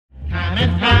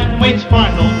Time waits for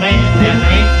no man and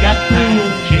ain't got time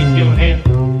to shake your head.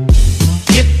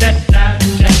 Get that side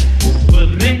check, put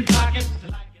it in pockets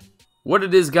like it. What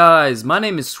it is, guys, my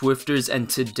name is Swifterrs, and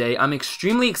today I'm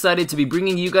extremely excited to be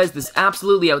bringing you guys this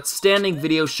absolutely outstanding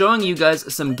video showing you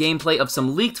guys some gameplay of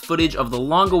some leaked footage of the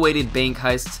long-awaited bank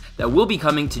heists that will be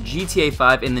coming to GTA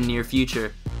 5 in the near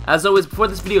future. As always, before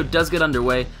this video does get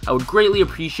underway, I would greatly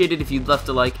appreciate it if you'd left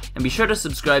a like, and be sure to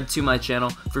subscribe to my channel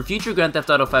for future Grand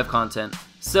Theft Auto 5 content.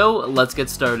 So, let's get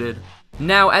started.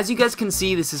 Now, as you guys can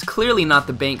see, this is clearly not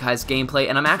the bank heist gameplay,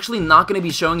 and I'm actually not going to be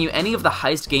showing you any of the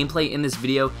heist gameplay in this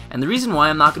video, and the reason why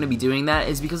I'm not going to be doing that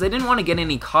is because I didn't want to get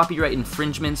any copyright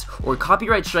infringements or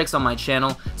copyright strikes on my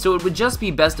channel, so it would just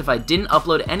be best if I didn't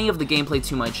upload any of the gameplay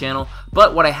to my channel.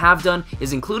 But what I have done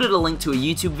is included a link to a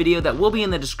YouTube video that will be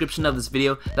in the description of this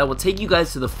video that will take you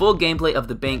guys to the full gameplay of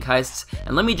the bank heists,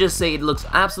 and let me just say it looks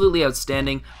absolutely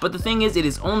outstanding, but the thing is, it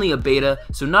is only a beta,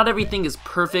 so not everything is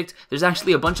perfect. There's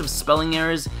actually a bunch of spelling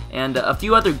errors and a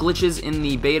few other glitches in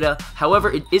the beta.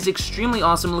 However, it is extremely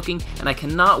awesome looking, and I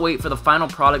cannot wait for the final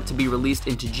product to be released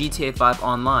into GTA 5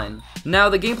 Online. Now,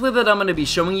 the gameplay that I'm going to be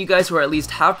showing you guys, or at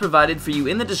least have provided for you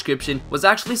in the description, was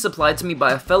actually supplied to me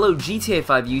by a fellow GTA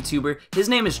 5 YouTuber. His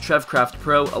name is TrevCraft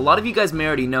Pro. A lot of you guys may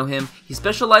already know him. He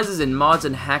specializes in mods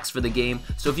and hacks for the game,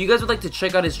 so if you guys would like to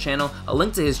check out his channel, a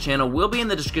link to his channel will be in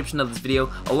the description of this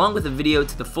video, along with a video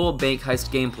to the full bank heist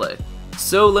gameplay.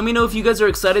 So let me know if you guys are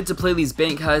excited to play these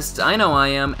bank heists. I know I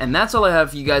am, and that's all I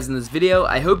have for you guys in this video.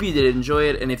 I hope you did enjoy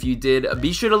it, and if you did,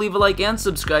 be sure to leave a like and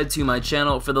subscribe to my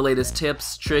channel for the latest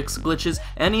tips, tricks, glitches,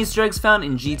 and Easter eggs found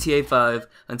in GTA 5.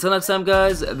 Until next time,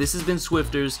 guys, this has been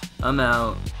Swifterrs. I'm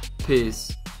out.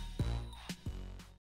 Peace.